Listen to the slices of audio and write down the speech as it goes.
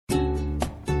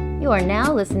You are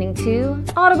now listening to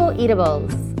Audible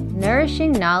Eatables,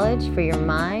 nourishing knowledge for your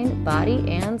mind, body,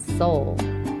 and soul.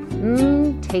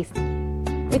 Tasty.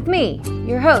 With me,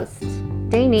 your host,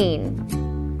 Daineen.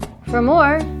 For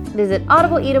more, visit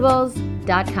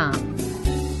audibleeatables.com.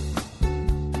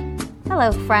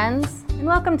 Hello, friends, and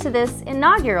welcome to this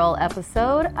inaugural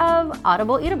episode of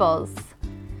Audible Eatables.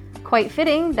 Quite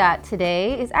fitting that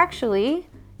today is actually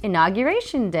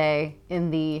Inauguration Day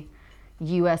in the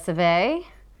US of A.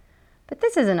 But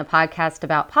this isn't a podcast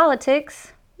about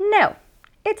politics. No,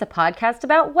 it's a podcast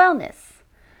about wellness.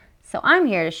 So I'm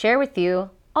here to share with you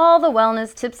all the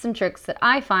wellness tips and tricks that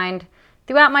I find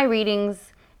throughout my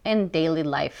readings and daily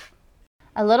life.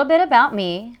 A little bit about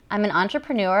me. I'm an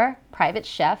entrepreneur, private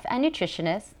chef, and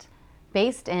nutritionist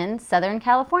based in Southern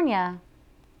California.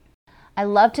 I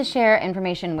love to share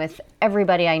information with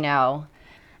everybody I know.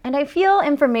 And I feel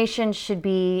information should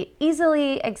be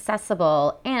easily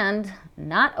accessible and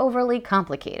not overly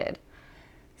complicated.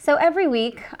 So every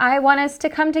week, I want us to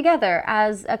come together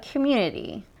as a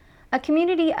community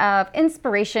of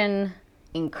inspiration,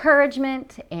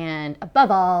 encouragement, and above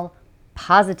all,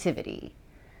 positivity.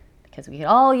 Because we could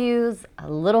all use a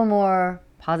little more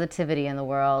positivity in the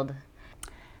world.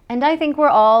 And I think we're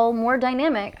all more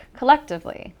dynamic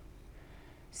collectively.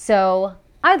 So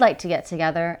I'd like to get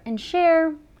together and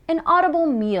share an audible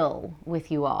meal with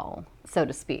you all, so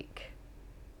to speak.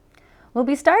 We'll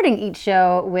be starting each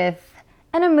show with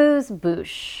an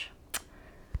amuse-bouche.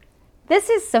 This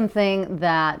is something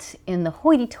that in the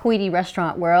hoity-toity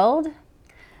restaurant world,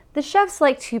 the chefs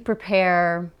like to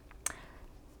prepare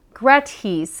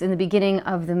gratis in the beginning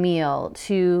of the meal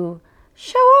to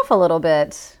show off a little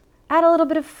bit, add a little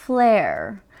bit of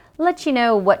flair, let you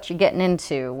know what you're getting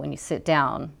into when you sit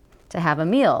down to have a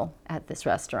meal at this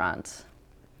restaurant.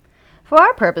 For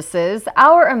our purposes,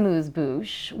 our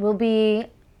amuse-bouche will be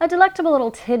a delectable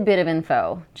little tidbit of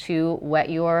info to wet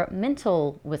your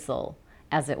mental whistle,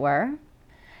 as it were.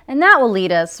 And that will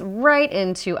lead us right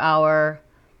into our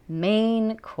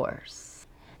main course.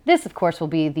 This, of course, will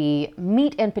be the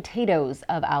meat and potatoes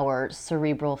of our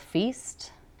cerebral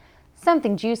feast.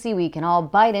 Something juicy we can all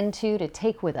bite into to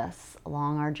take with us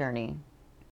along our journey.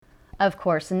 Of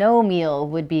course, no meal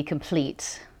would be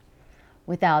complete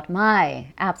without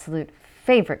my absolute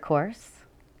favorite course,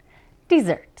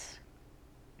 dessert.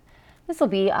 This will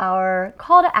be our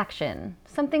call to action,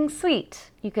 something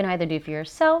sweet you can either do for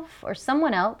yourself or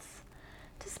someone else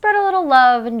to spread a little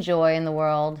love and joy in the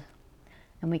world.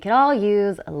 And we could all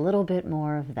use a little bit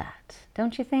more of that,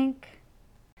 don't you think?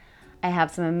 I have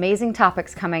some amazing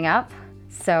topics coming up,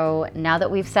 so now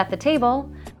that we've set the table,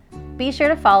 be sure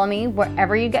to follow me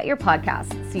wherever you get your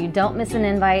podcasts so you don't miss an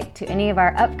invite to any of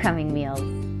our upcoming meals.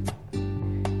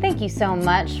 Thank you so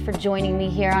much for joining me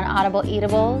here on Audible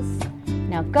Eatables.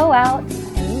 Now go out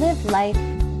and live life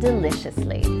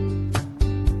deliciously.